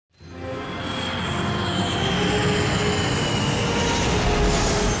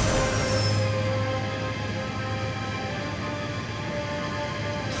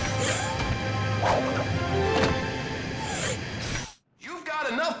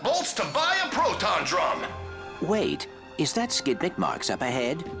enough bolts to buy a proton drum. Wait, is that Skid McMarks up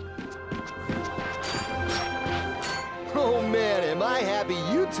ahead? Oh man, am I happy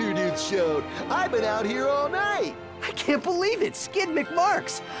you two dudes showed. I've been out here all night. I can't believe it, Skid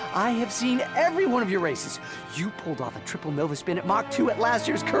McMarks. I have seen every one of your races. You pulled off a triple Nova spin at Mach 2 at last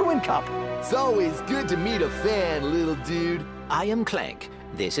year's Kerwin Cup. It's always good to meet a fan, little dude. I am Clank.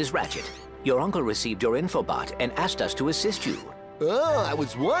 This is Ratchet. Your uncle received your infobot and asked us to assist you. Oh, I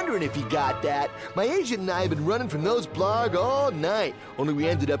was wondering if you got that. My agent and I have been running from those blarg all night. Only we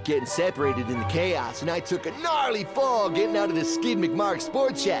ended up getting separated in the chaos, and I took a gnarly fall getting out of the Skid McMark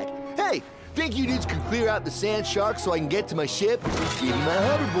Sports Shack. Hey, think you dudes can clear out the sand sharks so I can get to my ship? Give me my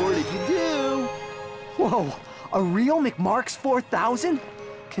hoverboard if you do. Whoa, a real McMarks 4000?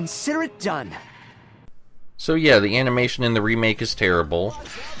 Consider it done. So yeah, the animation in the remake is terrible.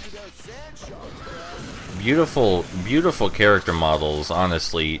 Beautiful character models,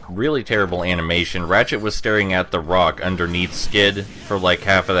 honestly. Really terrible animation. Ratchet was staring at the rock underneath Skid for like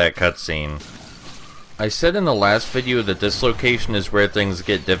half of that cutscene. I said in the last video that this location is where things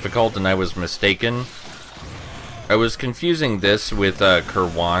get difficult, and I was mistaken. I was confusing this with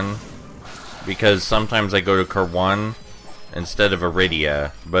Kerwan, because sometimes I go to Kerwan instead of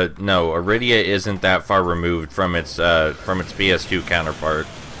Aridia. But no, Aridia isn't that far removed from its PS2 counterpart.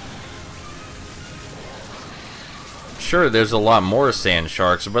 Sure, there's a lot more sand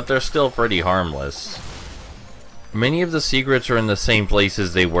sharks, but they're still pretty harmless. Many of the secrets are in the same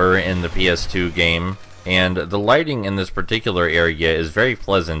places they were in the PS2 game, and the lighting in this particular area is very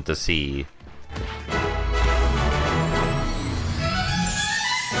pleasant to see.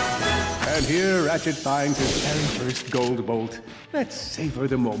 And here Ratchet finds his very first gold bolt. Let's savor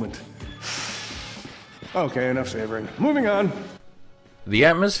the moment. Okay, enough savoring. Moving on. The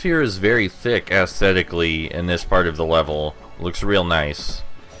atmosphere is very thick aesthetically in this part of the level. Looks real nice.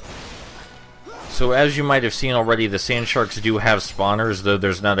 So as you might have seen already, the sand sharks do have spawners, though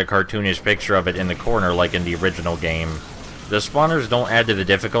there's not a cartoonish picture of it in the corner like in the original game. The spawners don't add to the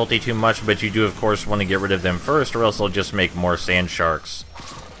difficulty too much, but you do of course want to get rid of them first, or else they'll just make more sand sharks.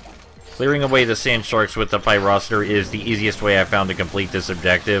 Clearing away the sand sharks with the Pyroster is the easiest way I've found to complete this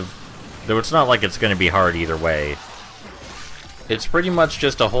objective, though it's not like it's going to be hard either way. It's pretty much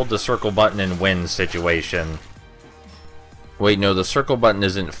just a hold the circle button and win situation. Wait, no, the circle button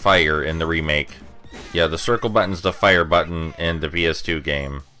isn't fire in the remake. Yeah, the circle button's the fire button in the PS2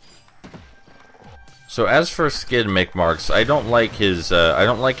 game. So as for Skid McMarks, I don't like his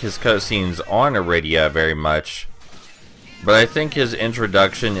cutscenes on Aridia very much. But I think his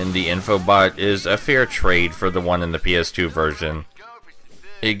introduction in the infobot is a fair trade for the one in the PS2 version.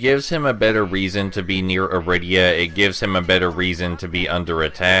 It gives him a better reason to be near Aridia, it gives him a better reason to be under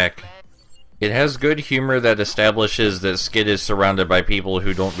attack. It has good humor that establishes that Skid is surrounded by people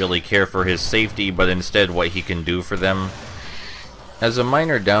who don't really care for his safety, but instead what he can do for them. As a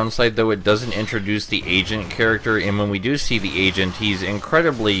minor downside though, it doesn't introduce the agent character, and when we do see the agent, he's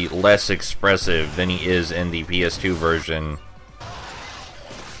incredibly less expressive than he is in the PS2 version.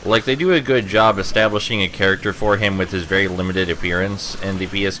 Like, they do a good job establishing a character for him with his very limited appearance in the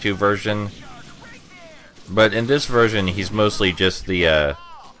PS2 version. But in this version, he's mostly just the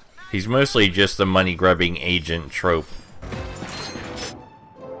money-grubbing agent trope.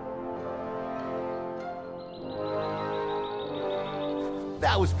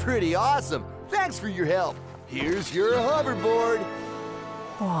 That was pretty awesome. Thanks for your help. Here's your hoverboard.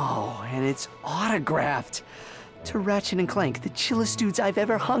 Whoa, and it's autographed. To Ratchet and Clank, the chillest dudes I've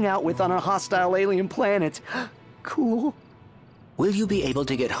ever hung out with on a hostile alien planet. Cool. Will you be able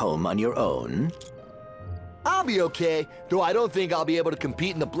to get home on your own? I'll be okay, though I don't think I'll be able to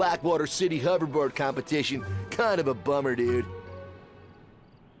compete in the Blackwater City hoverboard competition. Kind of a bummer, dude.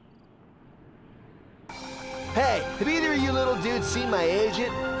 Hey, have either of you little dudes seen my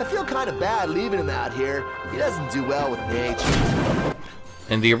agent? I feel kind of bad leaving him out here. He doesn't do well with nature.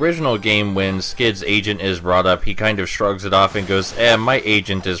 In the original game, when Skid's agent is brought up, he kind of shrugs it off and goes, my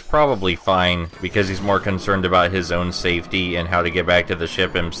agent is probably fine, because he's more concerned about his own safety and how to get back to the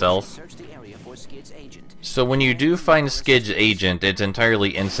ship himself. So when you do find Skid's agent, it's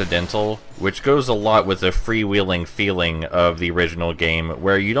entirely incidental, which goes a lot with the freewheeling feeling of the original game,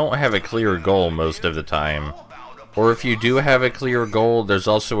 where you don't have a clear goal most of the time. Or if you do have a clear goal, there's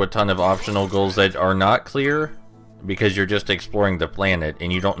also a ton of optional goals that are not clear, because you're just exploring the planet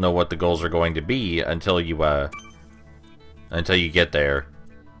and you don't know what the goals are going to be until you get there.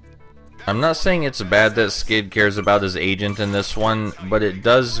 I'm not saying it's bad that Skid cares about his agent in this one, but it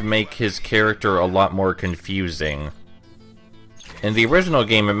does make his character a lot more confusing. In the original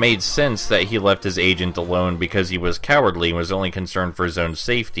game, it made sense that he left his agent alone because he was cowardly and was only concerned for his own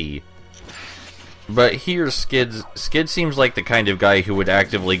safety. But here, Skid seems like the kind of guy who would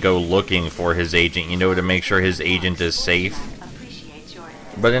actively go looking for his agent, you know, to make sure his agent is safe.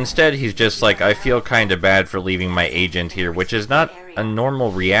 But instead, he's just like, I feel kinda bad for leaving my agent here, which is not a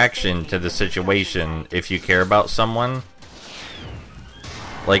normal reaction to the situation if you care about someone.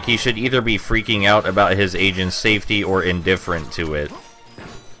 Like, he should either be freaking out about his agent's safety or indifferent to it.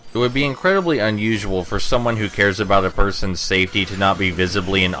 It would be incredibly unusual for someone who cares about a person's safety to not be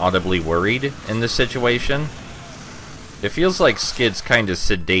visibly and audibly worried in this situation. It feels like Skid's kinda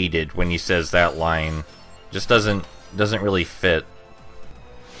sedated when he says that line. Just doesn't really fit.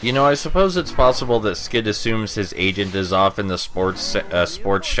 You know, I suppose it's possible that Skid assumes his agent is off in the sports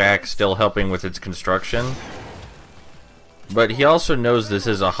shack still helping with its construction. But he also knows this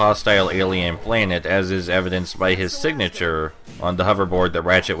is a hostile alien planet, as is evidenced by his signature on the hoverboard that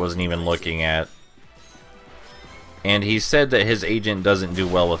Ratchet wasn't even looking at. And he said that his agent doesn't do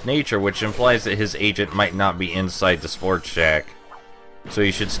well with nature, which implies that his agent might not be inside the sports shack. So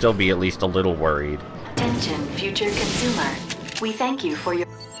he should still be at least a little worried. Attention, future consumer. We thank you for your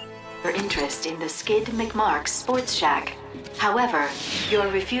interest in the Skid McMark's Sports Shack. However, your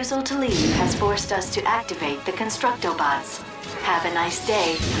refusal to leave has forced us to activate the Constructobots. Have a nice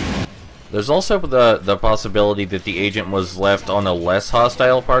day. There's also the possibility that the agent was left on a less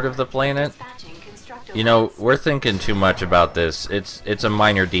hostile part of the planet. You know, we're thinking too much about this. It's a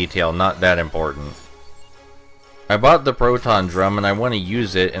minor detail, not that important. I bought the proton drum and I want to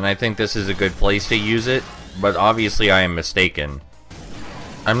use it, and I think this is a good place to use it, but obviously I am mistaken.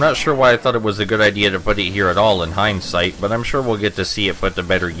 I'm not sure why I thought it was a good idea to put it here at all in hindsight, but I'm sure we'll get to see it put to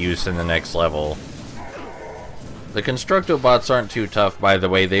better use in the next level. The Constructobots aren't too tough, by the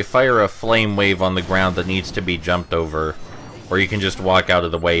way. They fire a flame wave on the ground that needs to be jumped over. Or you can just walk out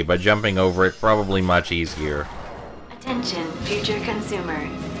of the way, but jumping over it probably much easier. Attention, future consumer.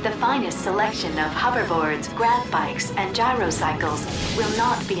 The finest selection of hoverboards, grav bikes, and gyrocycles will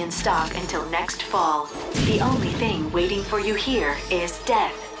not be in stock until next fall. The only thing waiting for you here is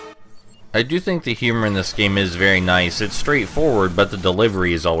death. I do think the humor in this game is very nice. It's straightforward, but the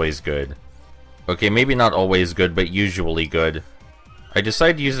delivery is always good. Okay, maybe not always good, but usually good. I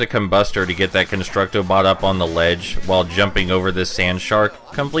decided to use the combustor to get that Constructobot up on the ledge while jumping over this sand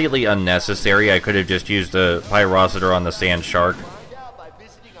shark. Completely unnecessary. I could have just used the pyrocitor on the sand shark.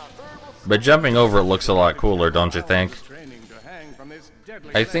 But jumping over it looks a lot cooler, don't you think?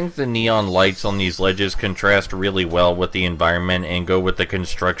 I think the neon lights on these ledges contrast really well with the environment and go with the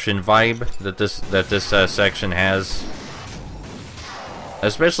construction vibe that this section has.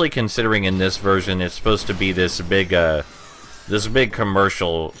 Especially considering in this version it's supposed to be this big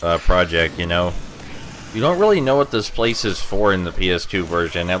commercial project, you know? You don't really know what this place is for in the PS2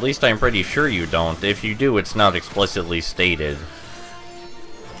 version. At least I'm pretty sure you don't. If you do, it's not explicitly stated.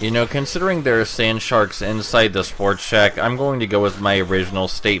 You know, considering there are sand sharks inside the sports shack, I'm going to go with my original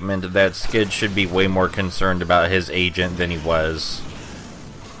statement that Skid should be way more concerned about his agent than he was.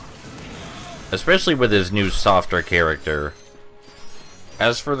 Especially with his new softer character.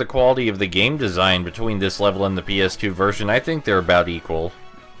 As for the quality of the game design between this level and the PS2 version, I think they're about equal.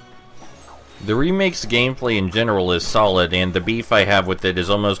 The remake's gameplay in general is solid, and the beef I have with it is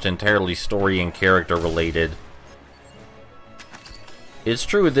almost entirely story and character related. It's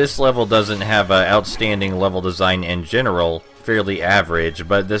true this level doesn't have outstanding level design in general, fairly average,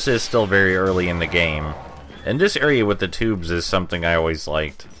 but this is still very early in the game. And this area with the tubes is something I always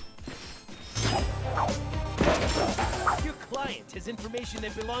liked. Your client has information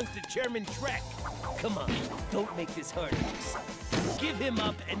that belongs to Chairman Trek. Come on, don't make this hard. Give him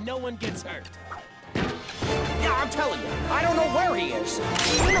up and no one gets hurt. Yeah, I'm telling you, I don't know where he is.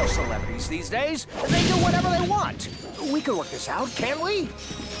 You know celebrities these days. They do whatever they want. We can work this out, can't we?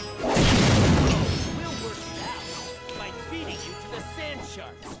 We'll work it out by feeding you to the sand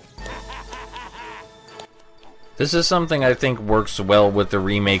sharks. This is something I think works well with the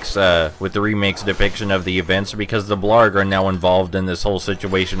remake's depiction of the events, because the Blarg are now involved in this whole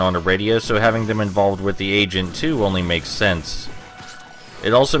situation on Aridia, so having them involved with the agent too only makes sense.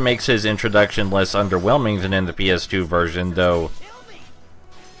 It also makes his introduction less underwhelming than in the PS2 version, though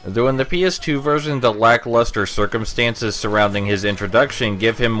in the PS2 version, the lackluster circumstances surrounding his introduction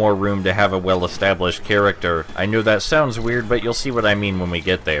give him more room to have a well-established character. I know that sounds weird, but you'll see what I mean when we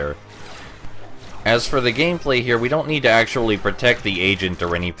get there. As for the gameplay here, we don't need to actually protect the agent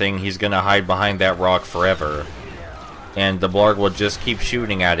or anything. He's gonna hide behind that rock forever. And the Blarg will just keep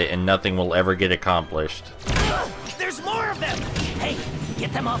shooting at it and nothing will ever get accomplished. There's more of them! Hey,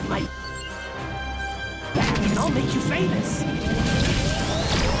 get them off my... back and I'll make you famous.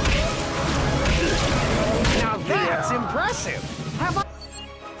 Now that's impressive. Have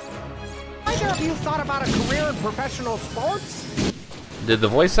either of you thought about a career in professional sports? Did the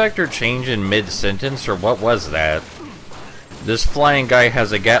voice actor change in mid-sentence, or what was that? This flying guy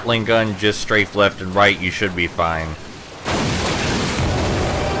has a Gatling gun, just strafe left and right, you should be fine.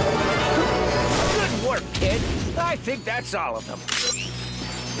 Good work, kid. I think that's all of them.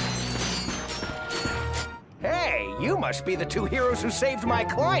 Hey, you must be the two heroes who saved my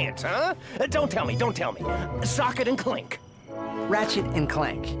client, huh? Don't tell me, don't tell me. Socket and Clink. Ratchet and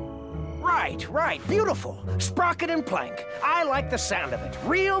Clank. Right, beautiful. Sprocket and Plank. I like the sound of it.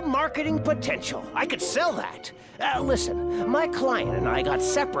 Real marketing potential. I could sell that. Listen, my client and I got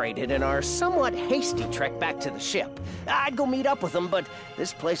separated in our somewhat hasty trek back to the ship. I'd go meet up with them, but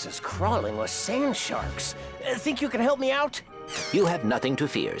this place is crawling with sand sharks. Think you can help me out? You have nothing to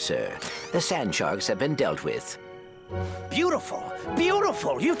fear, sir. The sand sharks have been dealt with. Beautiful,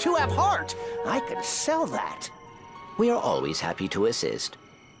 beautiful. You two have heart. I could sell that. We are always happy to assist.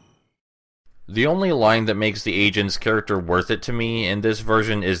 The only line that makes the agent's character worth it to me in this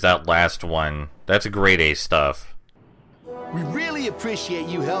version is that last one. That's grade A stuff. We really appreciate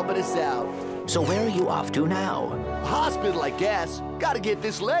you helping us out. So where are you off to now? Hospital, I guess. Gotta get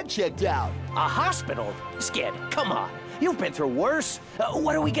this leg checked out. A hospital? Skid, come on. You've been through worse.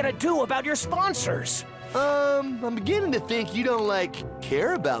 What are we gonna do about your sponsors? I'm beginning to think you don't,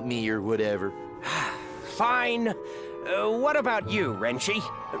 care about me or whatever. Fine. What about you, Renchi?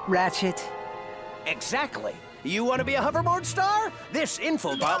 Ratchet. Exactly. You want to be a hoverboard star? This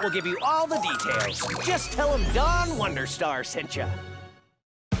infobot will give you all the details. Just tell him Don Wonderstar sent you.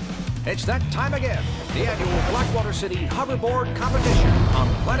 It's that time again. The annual Blackwater City Hoverboard Competition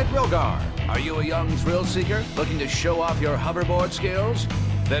on Planet Rilgar. Are you a young thrill seeker looking to show off your hoverboard skills?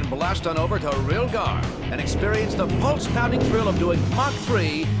 Then blast on over to Rilgar and experience the pulse-pounding thrill of doing Mach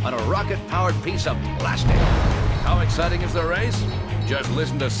 3 on a rocket-powered piece of plastic. How exciting is the race? Just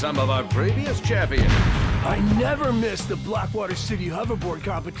listen to some of our previous champions. I never miss the Blackwater City Hoverboard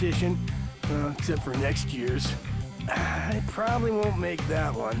Competition, except for next year's. I probably won't make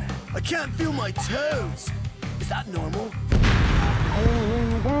that one. I can't feel my toes. Is that normal?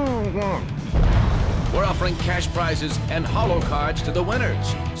 We're offering cash prizes and holo cards to the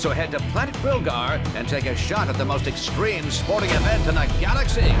winners. So head to Planet Rilgar and take a shot at the most extreme sporting event in the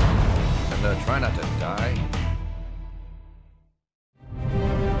galaxy. And try not to die.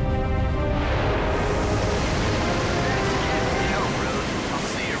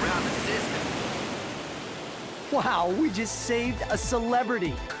 Wow, we just saved a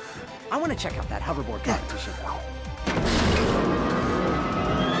celebrity. I want to check out that hoverboard competition.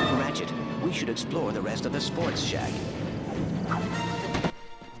 Ratchet, we should explore the rest of the sports shack.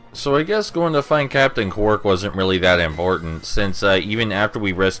 So I guess going to find Captain Quark wasn't really that important, since even after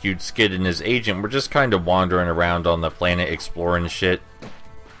we rescued Skid and his agent, we're just kind of wandering around on the planet exploring shit.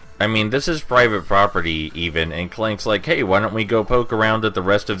 I mean, this is private property, even, and Clank's like, hey, why don't we go poke around at the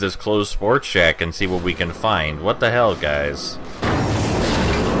rest of this closed sports shack and see what we can find? What the hell, guys?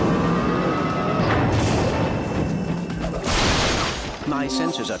 My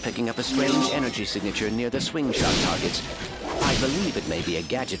sensors are picking up a strange energy signature near the swing shot targets. I believe it may be a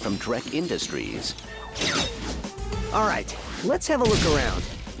gadget from Trek Industries. All right, let's have a look around.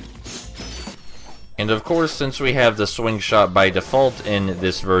 And of course, since we have the swing shot by default in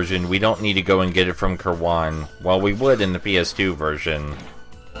this version, we don't need to go and get it from Kerwan, while we would in the PS2 version.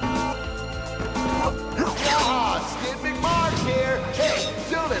 Skid McMark's here. Hey,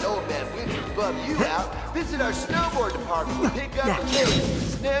 don't let old man Winter bum you out. Visit our snowboard department and pick up the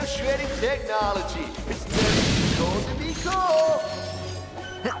latest snow shredding technology. It's never too cold to be cool.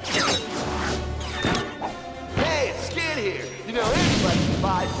 Hey, it's Skid here. You know, anybody can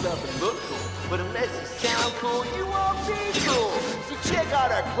buy stuff and look cool. But unless you sound cool, you won't be cool. So check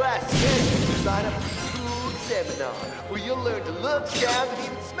out our class schedule and sign up for the cool seminar, where you'll learn to look, sound, and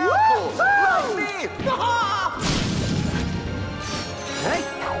even smell cool. Like me! Hey!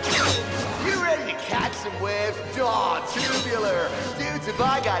 You ready to catch some waves? Daw, tubular! Dudes, have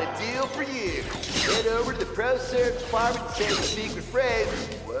I got a deal for you. Just head over to the Pro Serve department and say the secret phrase.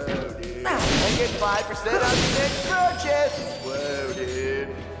 Whoa, dude. And get 5% on your next purchase. Whoa,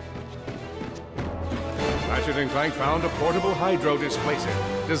 dude. Ratchet and Clank found a portable hydro displacer,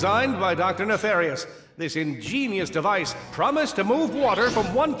 designed by Dr. Nefarious. This ingenious device promised to move water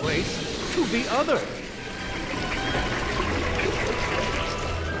from one place to the other.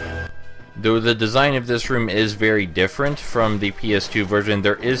 Though the design of this room is very different from the PS2 version,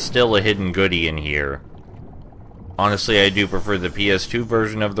 there is still a hidden goodie in here. Honestly, I do prefer the PS2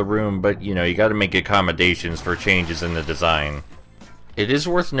 version of the room, but you know, you gotta make accommodations for changes in the design. It is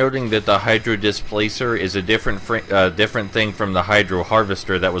worth noting that the Hydro Displacer is a different thing from the Hydro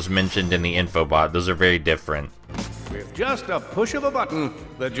Harvester that was mentioned in the infobot. Those are very different. With just a push of a button,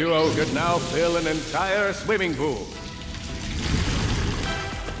 the duo could now fill an entire swimming pool.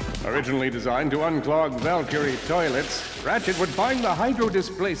 Originally designed to unclog Valkyrie toilets, Ratchet would find the Hydro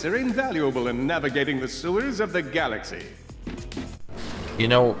Displacer invaluable in navigating the sewers of the galaxy. You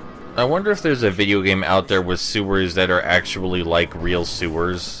know, I wonder if there's a video game out there with sewers that are actually like real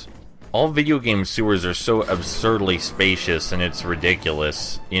sewers. All video game sewers are so absurdly spacious and it's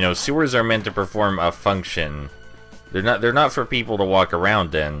ridiculous. You know, sewers are meant to perform a function. They're not for people to walk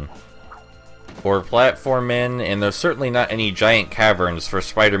around in or platform in, and there's certainly not any giant caverns for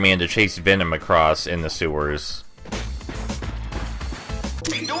Spider-Man to chase Venom across in the sewers.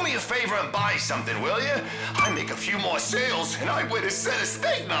 Hey, do me a favor and buy something, will you? I make a few more sales, and I win a set of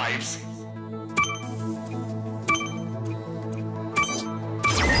steak knives.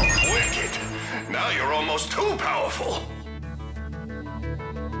 Wicked. Now you're almost too powerful.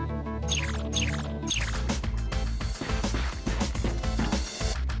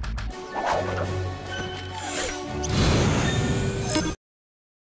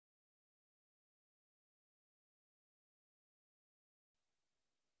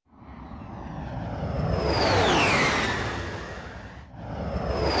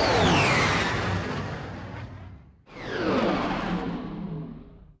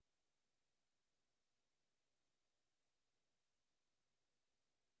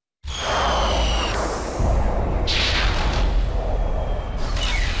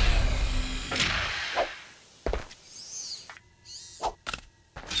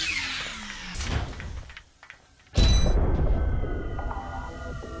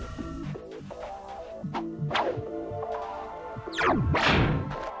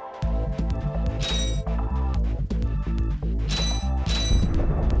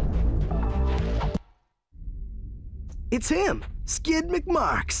 It's him, Skid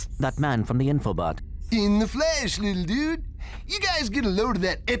McMarks. That man from the infobot. In the flesh, little dude. You guys get a load of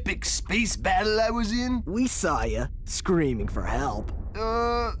that epic space battle I was in? We saw ya, screaming for help.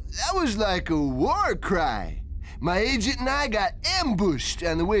 That was like a war cry. My agent and I got ambushed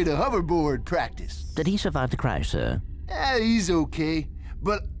on the way to hoverboard practice. Did he survive the crash, sir? He's okay,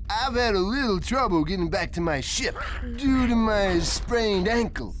 but I've had a little trouble getting back to my ship due to my sprained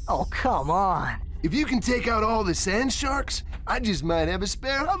ankle. Oh, come on. If you can take out all the sand sharks, I just might have a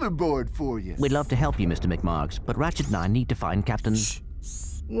spare hoverboard for you. We'd love to help you, Mr. McMarks, but Ratchet and I need to find Captain...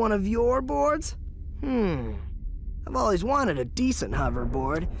 One of your boards? I've always wanted a decent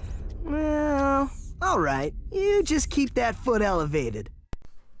hoverboard. Well, alright. You just keep that foot elevated.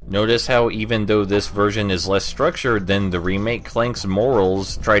 Notice how even though this version is less structured than the remake, Clank's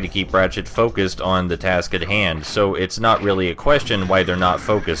morals try to keep Ratchet focused on the task at hand, so it's not really a question why they're not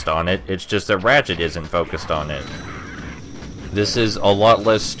focused on it, it's just that Ratchet isn't focused on it. This is a lot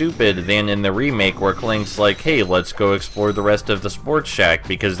less stupid than in the remake where Clank's like, hey, let's go explore the rest of the sports shack,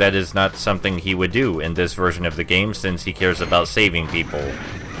 because that is not something he would do in this version of the game since he cares about saving people.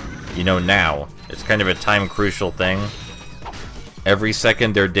 You know, now. It's kind of a time-crucial thing. Every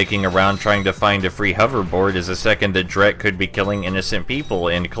second they're digging around trying to find a free hoverboard is a second that Drek could be killing innocent people,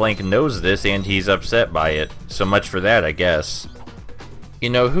 and Clank knows this and he's upset by it. So much for that, I guess.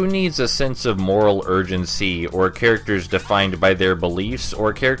 You know, who needs a sense of moral urgency, or characters defined by their beliefs,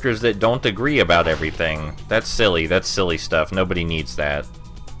 or characters that don't agree about everything? That's silly stuff, nobody needs that.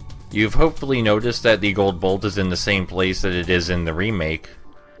 You've hopefully noticed that the gold bolt is in the same place that it is in the remake.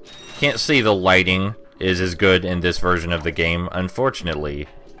 Can't see the lighting is as good in this version of the game, unfortunately.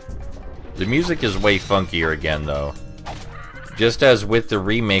 The music is way funkier again, though. Just as with the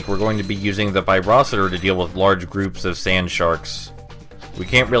remake, we're going to be using the Pyrociter to deal with large groups of sand sharks. We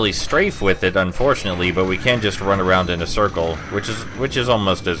can't really strafe with it, unfortunately, but we can just run around in a circle, which is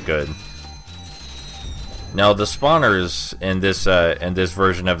almost as good. Now, the spawners in this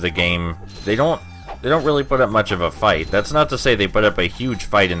version of the game, they don't really put up much of a fight. That's not to say they put up a huge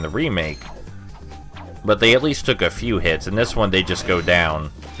fight in the remake, but they at least took a few hits. In this one, they just go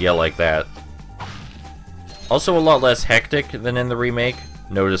down. Yeah, like that. Also a lot less hectic than in the remake,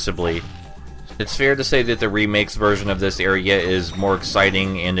 noticeably. It's fair to say that the remake's version of this area is more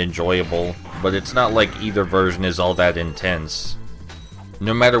exciting and enjoyable, but it's not like either version is all that intense.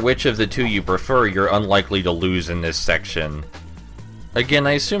 No matter which of the two you prefer, you're unlikely to lose in this section. Again,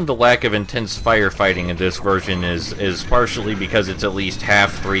 I assume the lack of intense firefighting in this version is partially because it's at least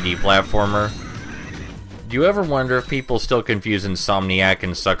half 3D platformer. Do you ever wonder if people still confuse Insomniac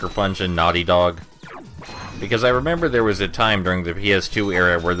and Sucker Punch and Naughty Dog? Because I remember there was a time during the PS2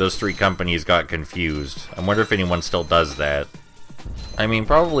 era where those three companies got confused. I wonder if anyone still does that. I mean,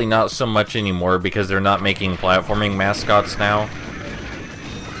 probably not so much anymore because they're not making platforming mascots now.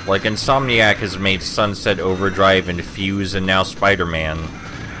 Like, Insomniac has made Sunset Overdrive and Fuse and now Spider-Man.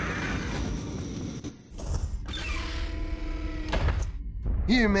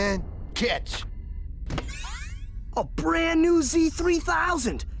 Here, man. Catch. A brand new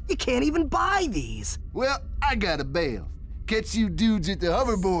Z3000! You can't even buy these! Well, I got a bail. Catch you dudes at the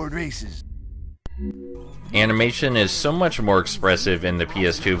hoverboard races. Animation is so much more expressive in the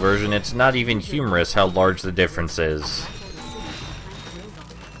PS2 version, it's not even humorous how large the difference is.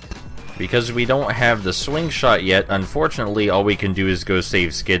 Because we don't have the swing shot yet, unfortunately all we can do is go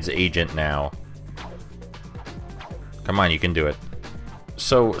save Skid's agent now. Come on, you can do it.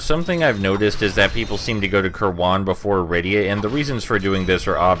 So, something I've noticed is that people seem to go to Kirwan before Aridia, and the reasons for doing this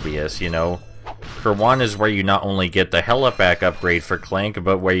are obvious, you know? Kirwan is where you not only get the Hella Pack upgrade for Clank,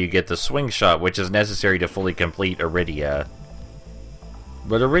 but where you get the swing shot, which is necessary to fully complete Aridia.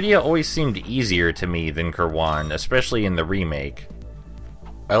 But Aridia always seemed easier to me than Kirwan, especially in the remake.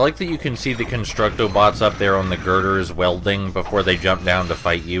 I like that you can see the Constructobots up there on the girders welding before they jump down to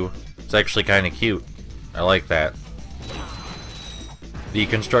fight you. It's actually kinda cute. I like that. The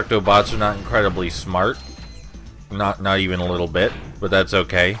Constructobots are not incredibly smart. Not even a little bit, but that's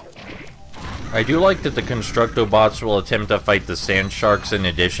okay. I do like that the Constructobots will attempt to fight the Sand Sharks in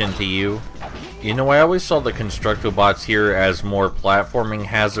addition to you. You know, I always saw the Constructobots here as more platforming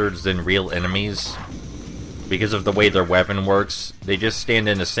hazards than real enemies. Because of the way their weapon works, they just stand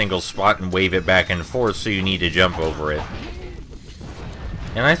in a single spot and wave it back and forth, so you need to jump over it.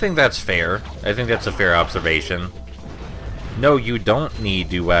 And I think that's fair. I think that's a fair observation. No, you don't need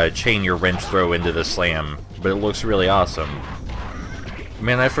to chain your wrench throw into the slam, but it looks really awesome.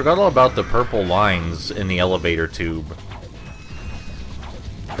 Man, I forgot all about the purple lines in the elevator tube.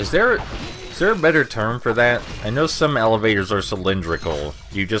 Is there a better term for that? I know some elevators are cylindrical.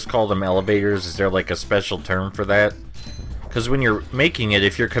 Do you just call them elevators? Is there like a special term for that? Because when you're making it,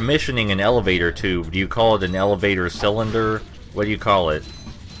 if you're commissioning an elevator tube, do you call it an elevator cylinder? What do you call it?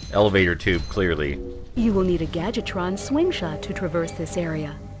 Elevator tube, clearly. You will need a Gadgetron swing shot to traverse this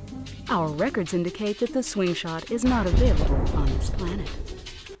area. Our records indicate that the swing shot is not available on this planet.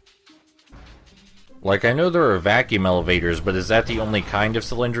 Like, I know there are vacuum elevators, but is that the only kind of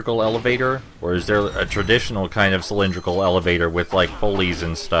cylindrical elevator? Or is there a traditional kind of cylindrical elevator with, like, pulleys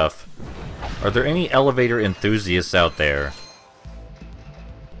and stuff? Are there any elevator enthusiasts out there?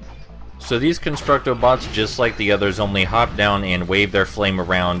 So these Constructobots, just like the others, only hop down and wave their flame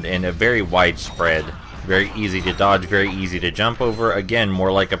around in a very wide spread. Very easy to dodge, very easy to jump over, again,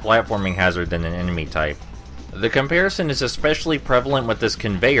 more like a platforming hazard than an enemy type. The comparison is especially prevalent with this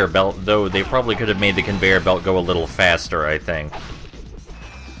conveyor belt, though they probably could have made the conveyor belt go a little faster, I think.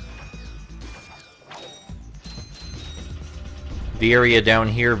 The area down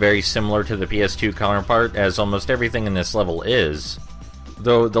here, very similar to the PS2 counterpart, as almost everything in this level is.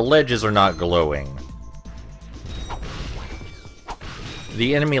 Though the ledges are not glowing.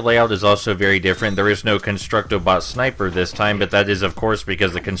 The enemy layout is also very different. There is no Constructobot Sniper this time, but that is of course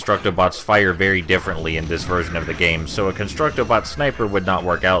because the Constructobots fire very differently in this version of the game, so a Constructobot Sniper would not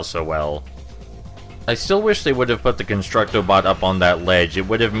work out so well. I still wish they would have put the Constructobot up on that ledge. It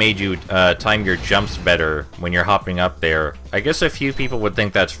would have made you time your jumps better when you're hopping up there. I guess a few people would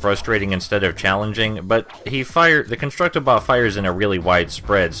think that's frustrating instead of challenging, but the Constructobot fires in a really wide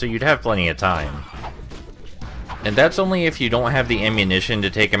spread, so you'd have plenty of time. And that's only if you don't have the ammunition to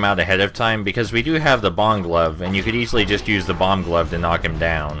take him out ahead of time, because we do have the bomb glove, and you could easily just use the bomb glove to knock him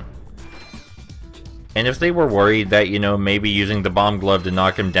down. And if they were worried that, you know, maybe using the bomb glove to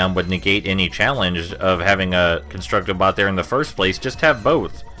knock him down would negate any challenge of having a Constructobot there in the first place, just have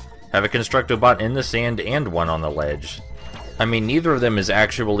both. Have a Constructobot in the sand and one on the ledge. I mean, neither of them is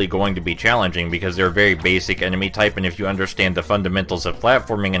actually going to be challenging because they're a very basic enemy type, and if you understand the fundamentals of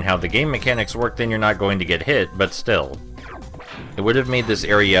platforming and how the game mechanics work, then you're not going to get hit, but still. It would have made this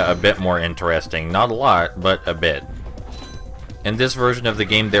area a bit more interesting. Not a lot, but a bit. In this version of the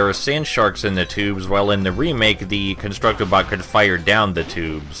game, there are sand sharks in the tubes, while in the remake, the Constructobot could fire down the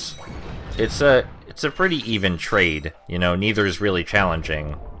tubes. It's a pretty even trade, you know, neither is really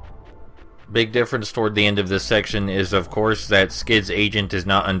challenging. Big difference toward the end of this section is, of course, that Skid's agent is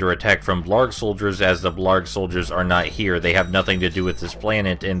not under attack from Blarg soldiers, as the Blarg soldiers are not here. They have nothing to do with this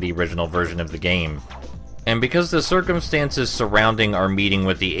planet in the original version of the game. And because the circumstances surrounding our meeting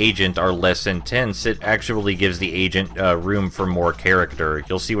with the agent are less intense, it actually gives the agent room for more character.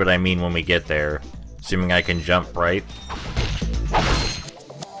 You'll see what I mean when we get there. Assuming I can jump, right?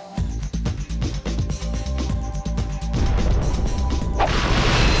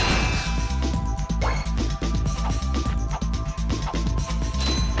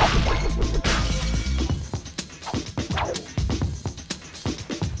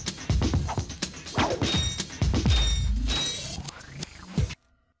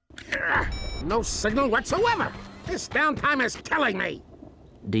 no signal whatsoever. This downtime is killing me.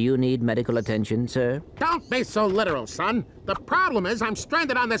 Do you need medical attention, sir? Don't be so literal, son. The problem is I'm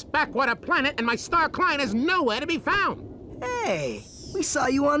stranded on this backwater planet and my star client is nowhere to be found. Hey, we saw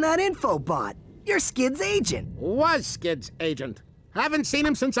you on that info bot. You're Skid's agent. Was Skid's agent. Haven't seen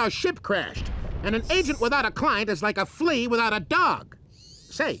him since our ship crashed. And an agent without a client is like a flea without a dog.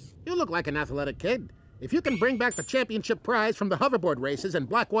 Say, you look like an athletic kid. If you can bring back the championship prize from the hoverboard races in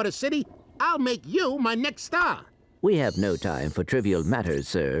Blackwater City, I'll make you my next star. We have no time for trivial matters,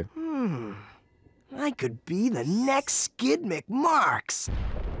 sir. I could be the next Skid McMarks.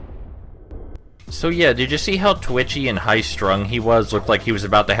 So yeah, did you see how twitchy and high-strung he was? Looked like he was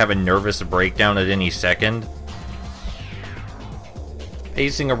about to have a nervous breakdown at any second.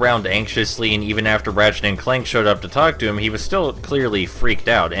 Pacing around anxiously, and even after Ratchet and Clank showed up to talk to him, he was still clearly freaked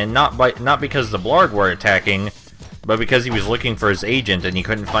out. And not because the Blarg were attacking, but because he was looking for his agent and he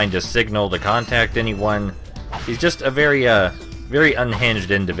couldn't find a signal to contact anyone. He's just a very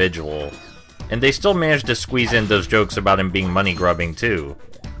unhinged individual. And they still managed to squeeze in those jokes about him being money-grubbing, too.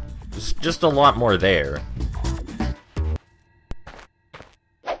 Just a lot more there.